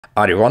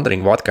Are you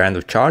wondering what kind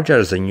of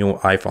charger the new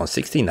iPhone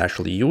 16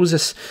 actually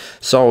uses?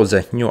 So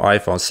the new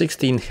iPhone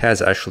 16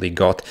 has actually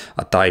got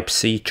a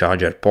Type-C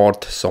charger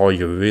port, so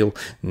you will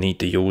need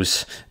to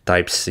use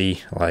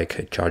Type-C like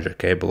a charger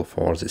cable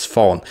for this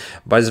phone.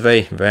 By the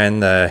way,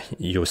 when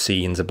you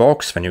see in the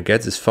box, when you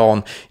get this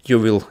phone, you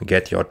will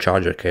get your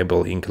charger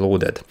cable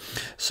included.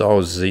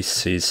 So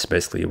this is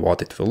basically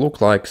what it will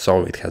look like.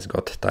 So it has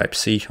got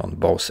Type-C on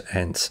both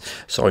ends,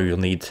 so you'll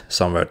need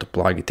somewhere to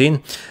plug it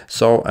in.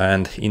 So,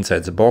 and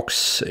inside the box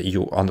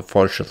you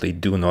unfortunately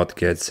do not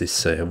get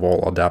this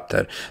wall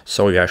adapter,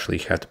 so you actually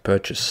have to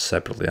purchase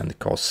separately, and it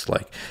costs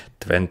like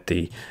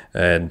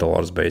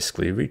 $20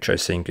 basically, which I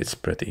think is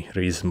pretty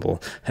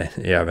reasonable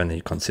yeah, when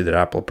you consider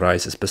Apple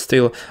prices. But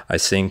still, I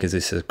think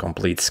this is a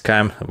complete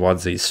scam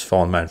what these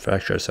phone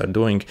manufacturers are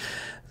doing,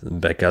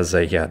 because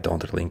they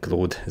don't really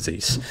include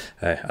these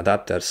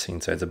adapters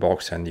inside the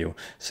box, and you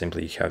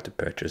simply have to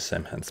purchase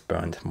them and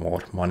spend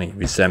more money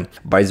with them.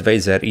 By the way,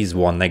 there is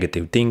one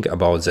negative thing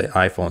about the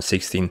iPhone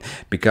 16,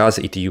 because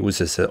it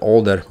uses the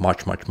older,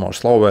 much more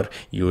slower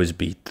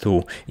USB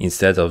 2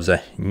 instead of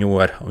the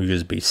newer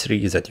USB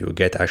 3 that you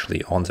get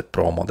actually on the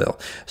Pro model.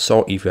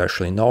 So if you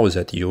actually know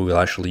that you will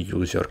actually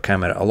use your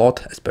camera a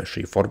lot,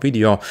 especially for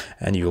video,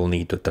 and you will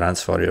need to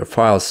transfer your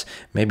files,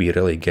 maybe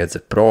really get the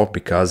Pro,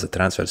 because the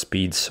transfer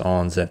speeds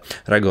on the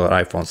regular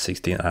iPhone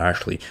 16 are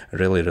actually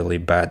really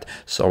bad.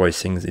 So I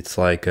think it's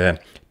like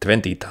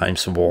 20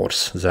 times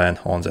worse than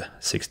on the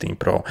 16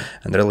 Pro,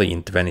 and really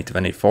in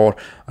 2024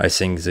 I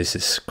think this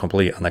is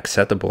completely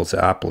unacceptable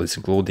that Apple is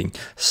including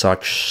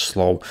such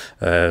slow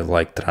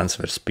like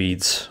transfer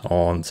speeds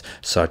on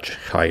such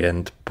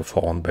high-end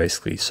phone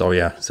basically. So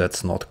yeah,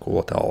 that's not cool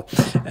at all.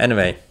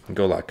 Anyway,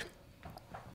 good luck.